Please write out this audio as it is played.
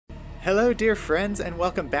Hello dear friends, and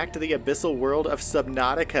welcome back to the abyssal world of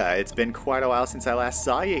Subnautica. It's been quite a while since I last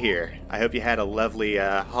saw you here. I hope you had a lovely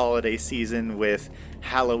holiday season with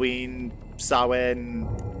Halloween, Samhain,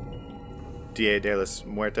 Dia de los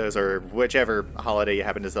Muertos, or whichever holiday you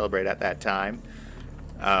happen to celebrate at that time.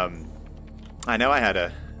 I know I had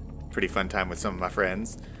a pretty fun time with some of my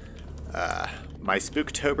friends. My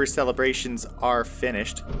Spooktober celebrations are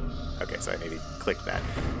finished. Okay, so I maybe clicked that.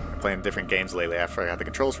 I'm playing different games lately. I forgot the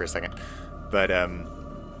controls for a second. But,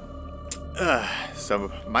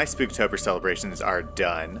 so my Spooktober celebrations are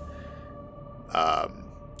done.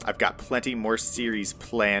 I've got plenty more series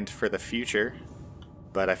planned for the future.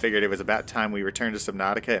 But I figured it was about time we returned to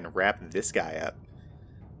Subnautica and wrap this guy up.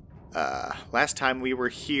 Last time we were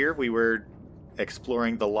here, we were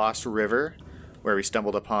exploring the Lost River, where we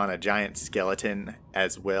stumbled upon a giant skeleton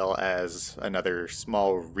as well as another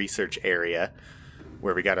small research area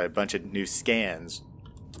where we got a bunch of new scans.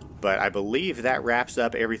 But I believe that wraps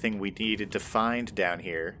up everything we needed to find down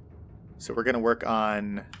here. So we're going to work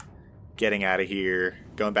on getting out of here,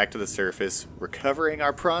 going back to the surface, recovering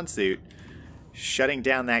our prawn suit, shutting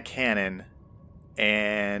down that cannon,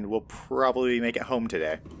 and we'll probably make it home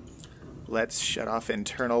today. Let's shut off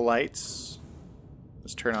internal lights.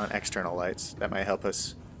 Let's turn on external lights. That might help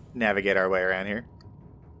us navigate our way around here.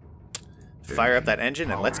 Fire up that engine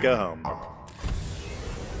and let's go home.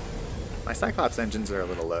 My Cyclops engines are a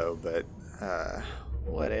little low, but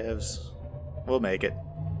whatevs. We'll make it.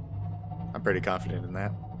 I'm pretty confident in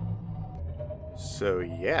that. So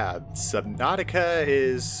yeah, Subnautica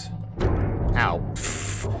is out.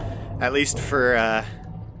 At least for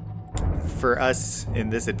us in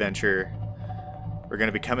this adventure. We're going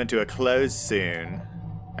to be coming to a close soon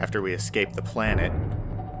after we escape the planet.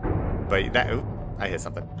 But that... Ooh, I hit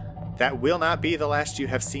something. That will not be the last you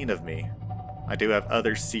have seen of me. I do have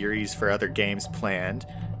other series for other games planned.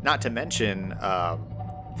 Not to mention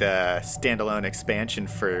the standalone expansion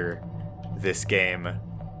for this game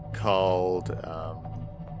called...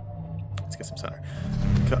 let's get some sonar.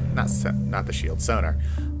 Not the shield, sonar.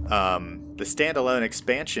 The standalone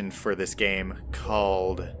expansion for this game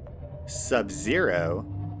called Sub-Zero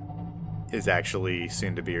is actually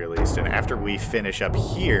soon to be released, and after we finish up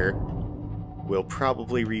here, we'll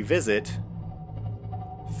probably revisit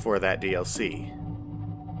for that DLC.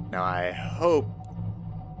 Now I hope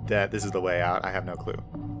that this is the way out. I have no clue.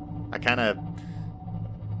 I kind of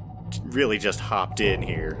really just hopped in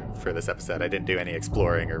here for this episode. I didn't do any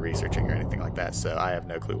exploring or researching or anything like that, so I have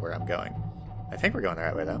no clue where I'm going. I think we're going the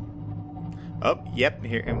right way though. Oh, yep,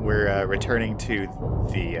 here, and we're returning to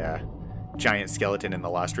the giant skeleton in the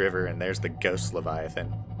Lost River, and there's the Ghost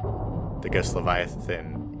Leviathan. The Ghost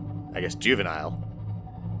Leviathan, I guess, juvenile,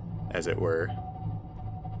 as it were.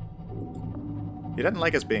 He doesn't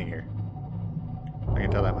like us being here. I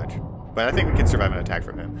can tell that much. But I think we can survive an attack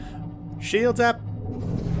from him. Shields up!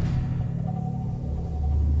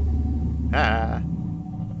 Ah!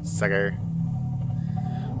 Sucker.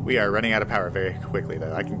 We are running out of power very quickly,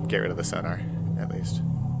 though. I can get rid of the sonar, at least.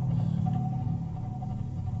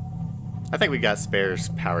 I think we got spare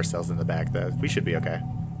power cells in the back, though. We should be okay.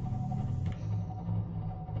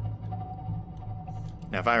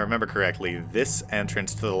 Now, if I remember correctly, this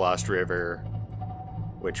entrance to the Lost River,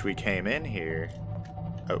 which we came in here...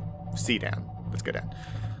 Oh, C down. Let's go down.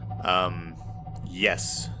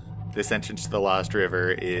 Yes. This entrance to the Lost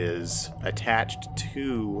River is attached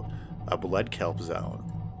to a blood kelp zone,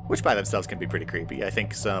 which by themselves can be pretty creepy. I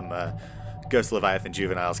think some Ghost Leviathan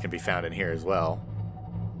juveniles can be found in here as well.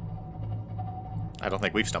 I don't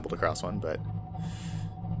think we've stumbled across one, but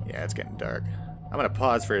yeah, it's getting dark. I'm going to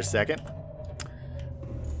pause for a second.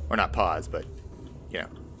 Or not pause, but, you know,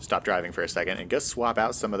 stop driving for a second and go swap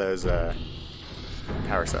out some of those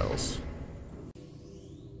power cells.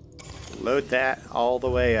 Load that all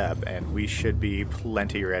the way up, and we should be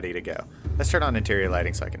plenty ready to go. Let's turn on interior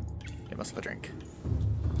lighting so I can get myself a drink.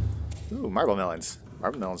 Ooh, marble melons.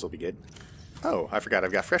 Marble melons will be good. Oh, I forgot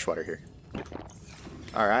I've got fresh water here.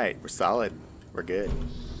 Alright, we're solid. We're good.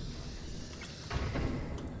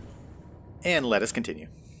 And let us continue.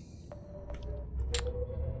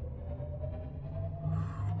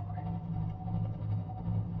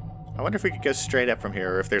 I wonder if we could go straight up from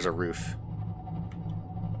here, or if there's a roof.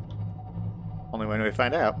 Only way we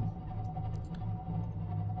find out.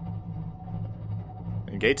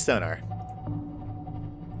 Engage sonar.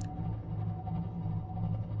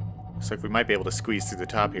 Looks like we might be able to squeeze through the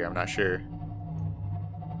top here, I'm not sure.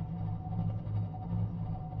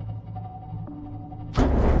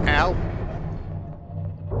 Ow!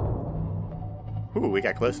 Ooh, we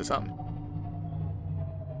got close to something.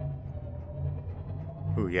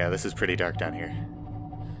 Ooh, yeah, this is pretty dark down here.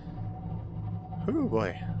 Oh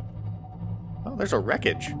boy. Oh, there's a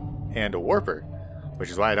wreckage and a warper, which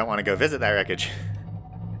is why I don't want to go visit that wreckage.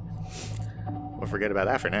 We'll forget about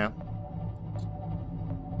that for now.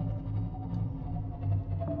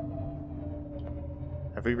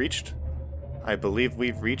 Have we reached? I believe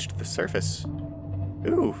we've reached the surface.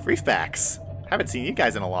 Ooh, reefbacks. Haven't seen you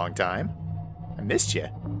guys in a long time. I missed you.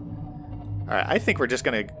 Alright, I think we're just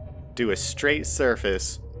going to do a straight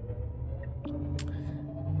surface.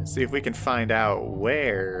 Let's see if we can find out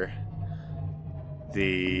where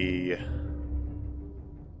the...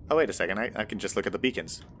 Oh, wait a second. I can just look at the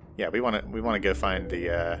beacons. Yeah, we want to go find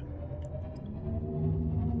the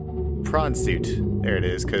prawn suit. There it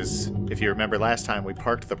is, because if you remember last time, we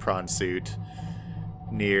parked the prawn suit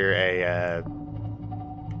near a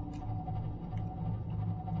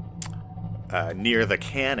near the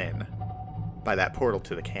cannon, by that portal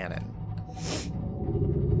to the cannon.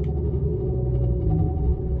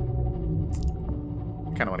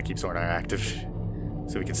 Kind of want to keep sonar active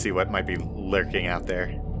so we can see what might be lurking out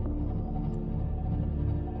there.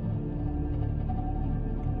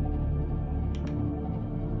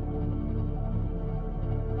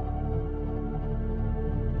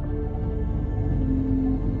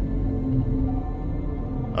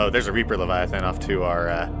 Oh, there's a Reaper Leviathan off to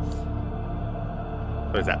our,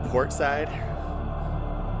 what is that, port side?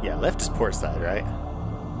 Yeah, left is port side, right?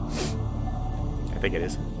 I think it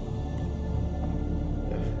is.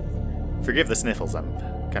 Forgive the sniffles, I'm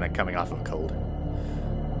kind of coming off of a cold.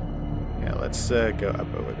 Yeah, let's go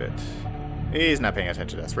up a bit. He's not paying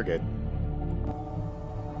attention to us, we're good.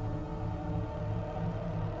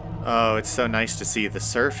 Oh, it's so nice to see the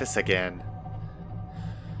surface again.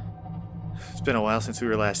 It's been a while since we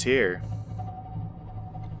were last here.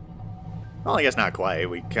 Well, I guess not quite.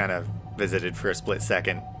 We kind of visited for a split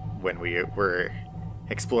second when we were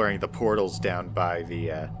exploring the portals down by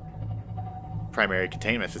the primary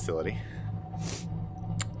containment facility.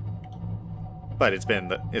 But it's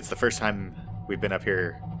the first time we've been up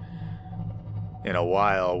here in a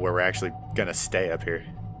while where we're actually gonna stay up here.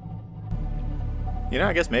 You know,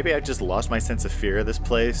 I guess maybe I just lost my sense of fear of this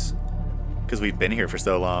place because we've been here for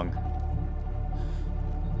so long.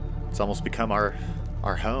 It's almost become our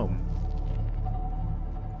home.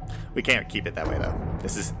 We can't keep it that way though.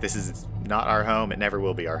 This is not our home. It never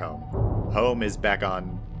will be our home. Home is back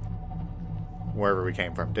on wherever we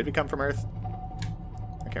came from. Did we come from Earth?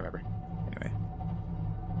 I can't remember. Anyway.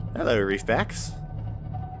 Hello, Reefbacks.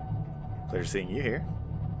 Pleasure seeing you here.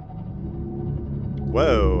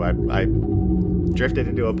 Whoa, I drifted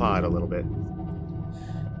into a pod a little bit.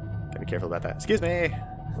 Gotta be careful about that. Excuse me!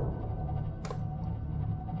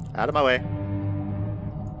 Out of my way.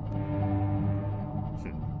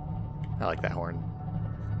 I like that horn.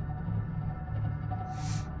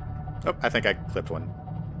 Oh, I think I clipped one.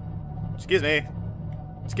 Excuse me.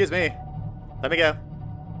 Excuse me. Let me go.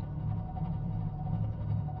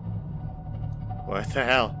 What the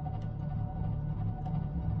hell?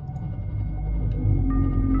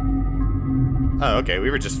 Oh, okay.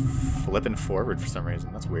 We were just flipping forward for some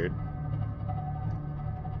reason. That's weird.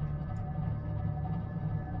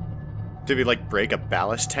 Did we, like, break a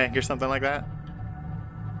ballast tank or something like that?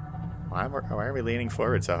 Why are we leaning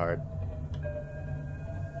forward so hard?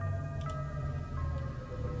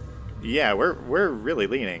 Yeah, we're really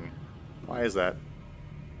leaning. Why is that?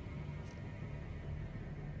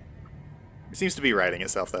 It seems to be righting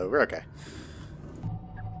itself, though. We're okay.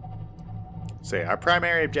 So yeah, our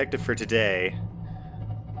primary objective for today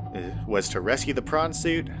was to rescue the prawn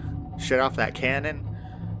suit, shut off that cannon,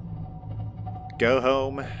 go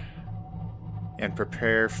home, and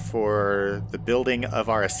prepare for the building of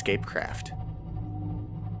our escape craft.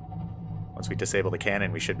 Once we disable the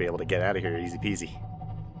cannon, we should be able to get out of here easy peasy.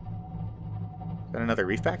 Is that another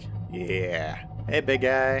reefback? Yeah. Hey, big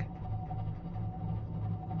guy.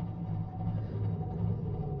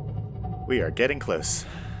 We are getting close.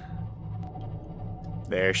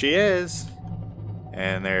 There she is.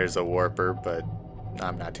 And there's a warper, but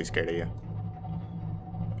I'm not too scared of you.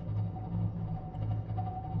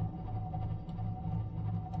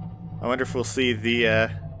 I wonder if we'll see the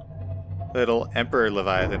little Emperor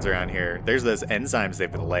Leviathans around here. There's those enzymes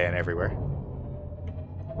they've been laying everywhere.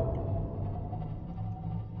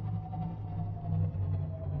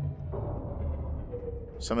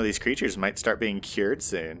 Some of these creatures might start being cured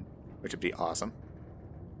soon, which would be awesome.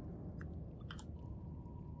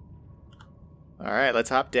 Alright, let's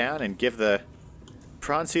hop down and give the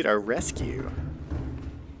prawn suit a rescue.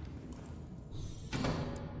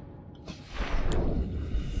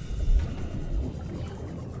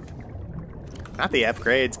 Not the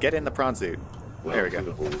upgrades, get in the prawn suit. There we go.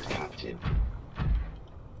 Welcome aboard, Captain.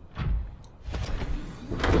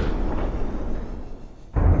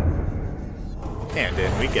 And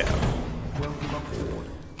in we go. Welcome aboard,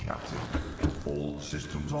 Captain. All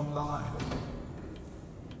systems online.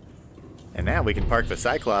 And now we can park the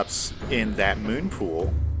Cyclops in that moon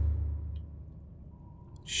pool.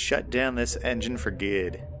 Shut down this engine for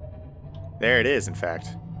good. There it is, in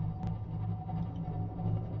fact.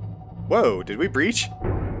 Whoa, did we breach?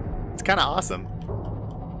 It's kind of awesome.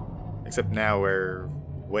 Except now we're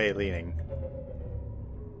way leaning.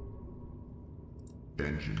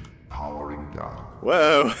 Engine powering down.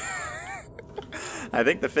 Whoa! I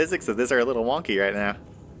think the physics of this are a little wonky right now.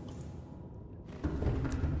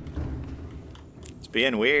 It's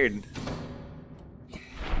being weird.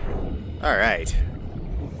 Alright.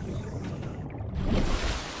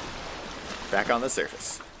 Back on the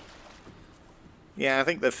surface. Yeah, I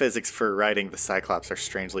think the physics for riding the Cyclops are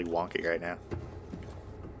strangely wonky right now.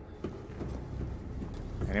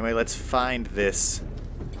 Anyway, let's find this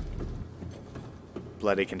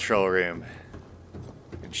bloody control room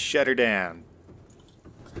and shut her down.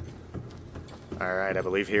 Alright, I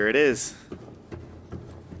believe here it is.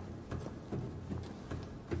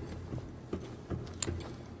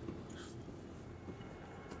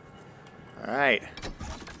 Alright.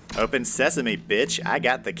 Open sesame, bitch. I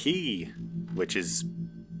got the key. Which is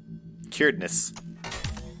curedness.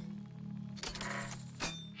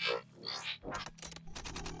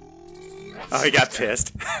 Oh, he got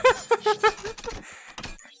pissed.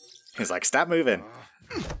 He's like, stop moving.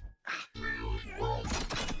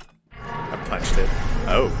 I punched it.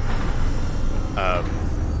 Oh. Oh.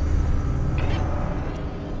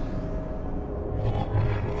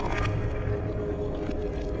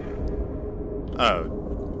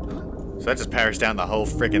 So that just powers down the whole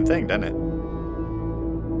freaking thing, doesn't it?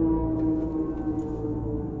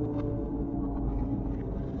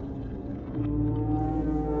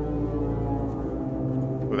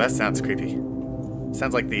 Well, that sounds creepy.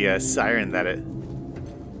 Sounds like the siren that it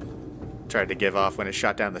tried to give off when it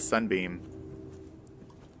shot down the sunbeam.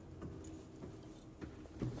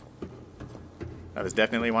 That was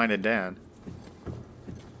definitely winding down.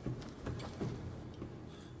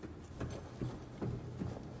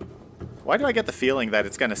 Why do I get the feeling that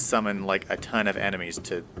it's gonna summon like a ton of enemies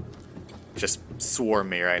to just swarm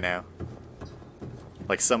me right now?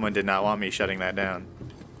 Like someone did not want me shutting that down.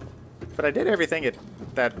 But I did everything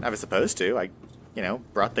that I was supposed to. I, you know,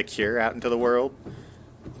 brought the cure out into the world.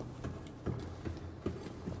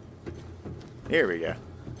 Here we go.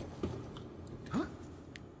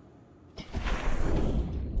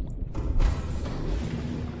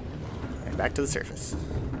 And back to the surface.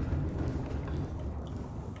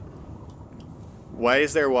 Why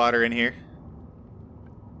is there water in here?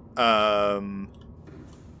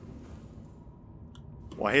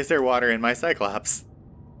 Why is there water in my Cyclops?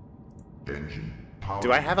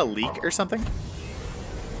 Do I have a leak or something?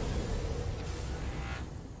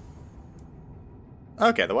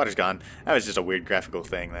 Okay, the water's gone. That was just a weird graphical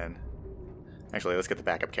thing then. Actually, let's get the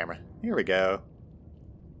backup camera. Here we go.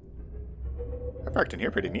 I parked in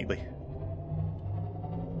here pretty neatly.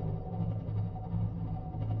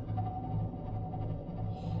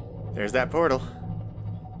 There's that portal.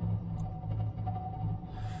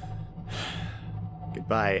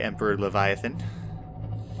 Goodbye, Emperor Leviathan.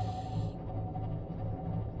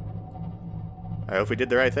 I hope we did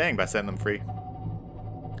the right thing by setting them free.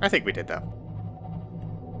 I think we did, though.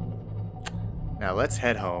 Now let's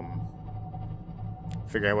head home.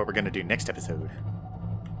 Figure out what we're going to do next episode.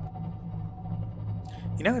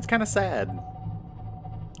 You know, it's kind of sad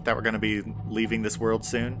that we're going to be leaving this world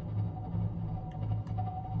soon.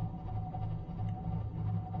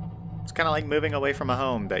 It's kind of like moving away from a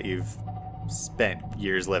home that you've spent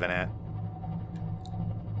years living at.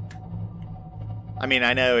 I mean,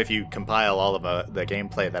 I know if you compile all of the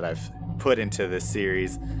gameplay that I've put into this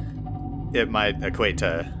series, it might equate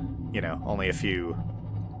to, you know, only a few,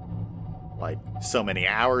 like, so many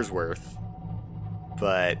hours worth.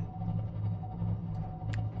 But,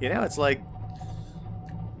 you know, it's like,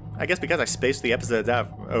 I guess because I spaced the episodes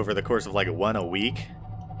out over the course of, like, one a week,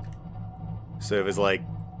 so it was like,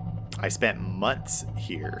 I spent months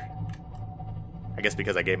here. I guess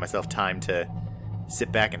because I gave myself time to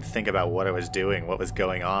sit back and think about what I was doing, what was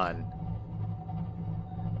going on.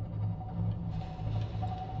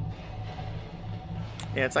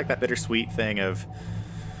 Yeah, it's like that bittersweet thing of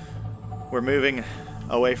we're moving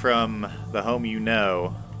away from the home you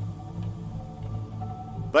know,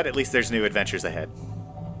 but at least there's new adventures ahead.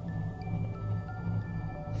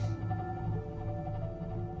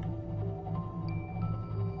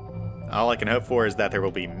 All I can hope for is that there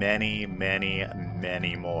will be many, many,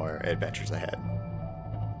 many more adventures ahead.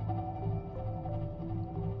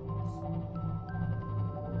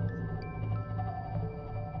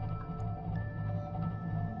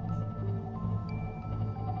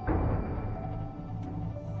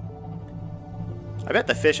 I bet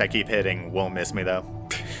the fish I keep hitting won't miss me, though.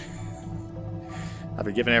 I've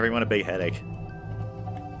been giving everyone a big headache.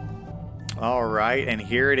 Alright, and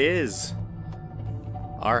here it is.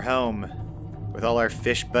 Our home. With all our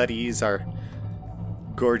fish buddies, our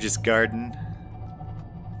gorgeous garden.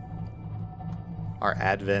 Our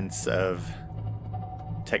advents of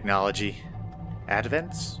technology.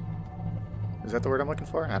 Advents? Is that the word I'm looking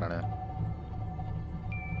for? I don't know.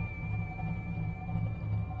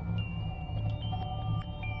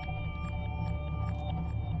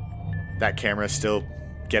 That camera's still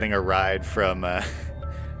getting a ride from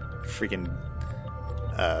freaking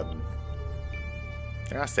they're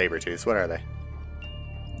not saber-tooths, what are they?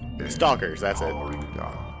 Stalkers, that's it.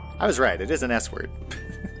 I was right, it is an S word.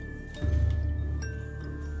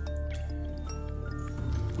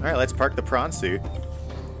 Alright, let's park the prawn suit.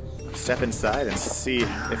 Step inside and see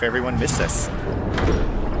if everyone missed us.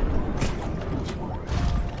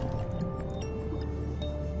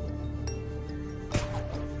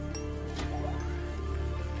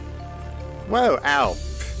 Whoa, ow.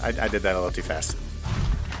 I did that a little too fast.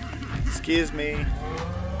 Excuse me.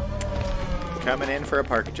 Coming in for a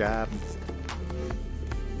park job.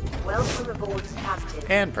 Welcome aboard,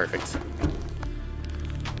 Captain. And perfect.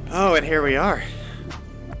 Oh, and here we are.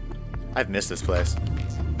 I've missed this place.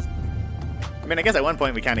 I mean, I guess at one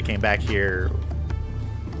point we kind of came back here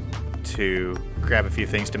to grab a few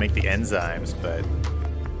things to make the enzymes, but...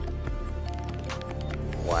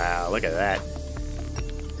 Wow, look at that.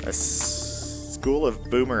 A school of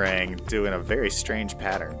boomerang doing a very strange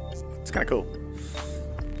pattern. It's kind of cool.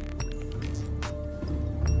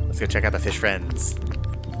 Let's go check out the fish friends.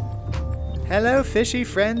 Hello, fishy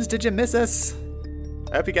friends. Did you miss us?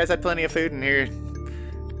 I hope you guys had plenty of food in here.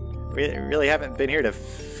 We really haven't been here to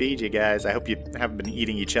feed you guys. I hope you haven't been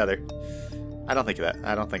eating each other. I don't think that.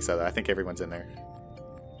 I don't think so, though. I think everyone's in there.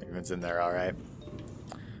 Everyone's in there, all right.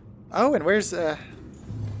 Oh, and where's our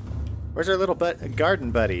little garden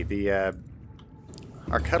buddy, the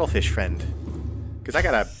our cuttlefish friend? Because I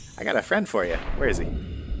got a friend for you. Where is he?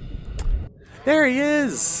 There he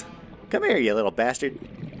is. Come here, you little bastard.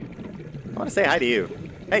 I want to say hi to you.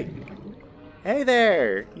 Hey. Hey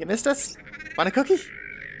there. You missed us? Want a cookie?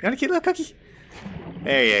 You want a cute little cookie?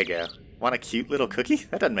 There you go. Want a cute little cookie?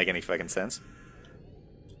 That doesn't make any fucking sense.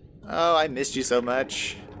 Oh, I missed you so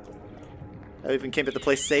much. I even came to the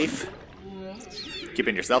place safe.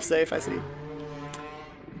 Keeping yourself safe, I see.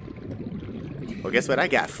 Well, guess what I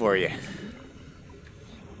got for you?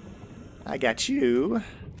 I got you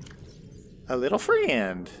a little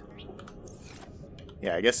friend.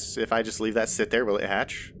 Yeah, I guess if I just leave that sit there, will it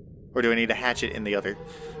hatch? Or do I need to hatch it in the other...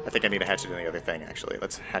 I think I need to hatch it in the other thing, actually.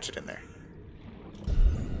 Let's hatch it in there.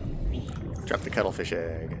 Drop the cuttlefish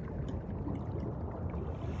egg.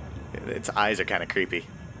 Its eyes are kind of creepy.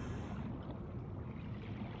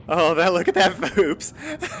 Oh, look at that. Oops.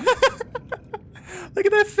 Look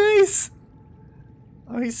at that face.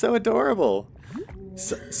 Oh, he's so adorable.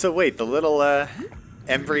 So wait, the little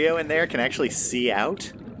embryo in there can actually see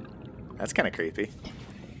out? That's kind of creepy.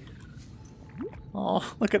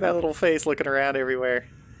 Oh, look at that little face looking around everywhere.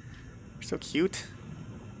 They're so cute.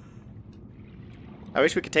 I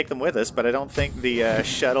wish we could take them with us, but I don't think the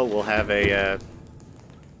shuttle will have a...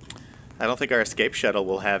 I don't think our escape shuttle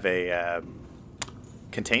will have a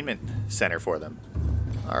containment center for them.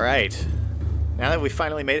 Alright. Now that we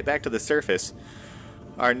finally made it back to the surface,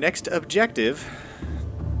 our next objective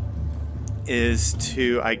is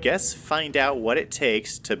to, I guess, find out what it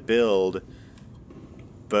takes to build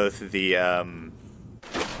both the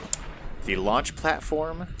launch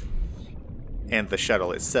platform and the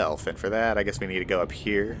shuttle itself. And for that, I guess we need to go up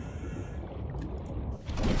here.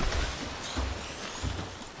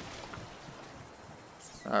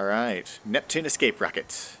 Alright, Neptune escape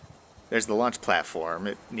rocket. There's the launch platform.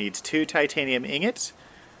 It needs 2 titanium ingots,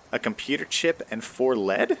 a computer chip, and 4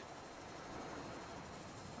 lead?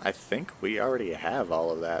 I think we already have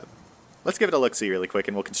all of that. Let's give it a look-see really quick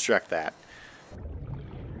and we'll construct that.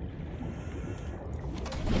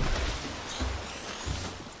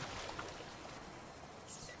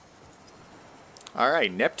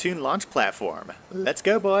 Alright, Neptune launch platform. Let's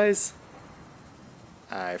go, boys!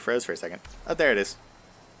 I froze for a second. Oh, there it is.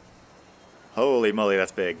 Holy moly,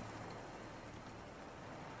 that's big.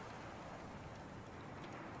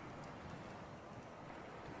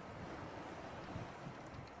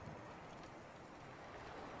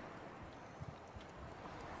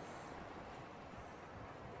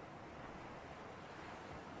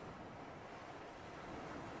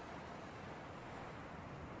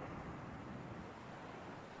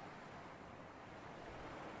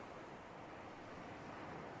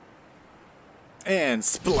 And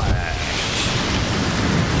splash!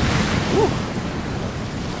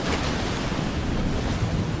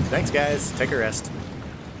 Thanks, guys. Take a rest.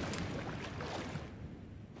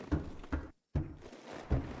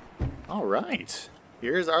 All right.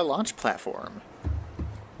 Here's our launch platform.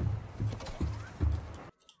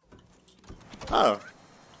 Oh,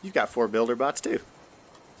 you've got 4 builder bots too.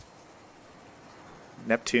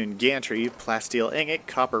 Neptune gantry, plasteel ingot,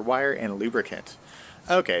 copper wire, and lubricant.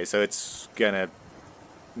 Okay, so it's gonna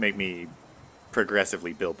make me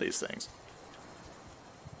progressively build these things.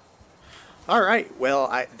 Alright,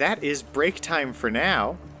 well, that is break time for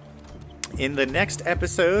now. In the next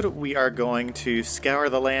episode, we are going to scour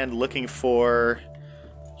the land looking for,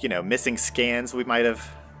 you know, missing scans we might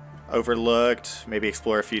have overlooked, maybe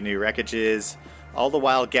explore a few new wreckages, all the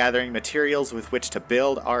while gathering materials with which to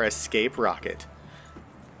build our escape rocket.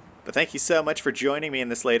 But thank you so much for joining me in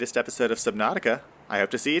this latest episode of Subnautica. I hope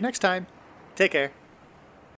to see you next time. Take care.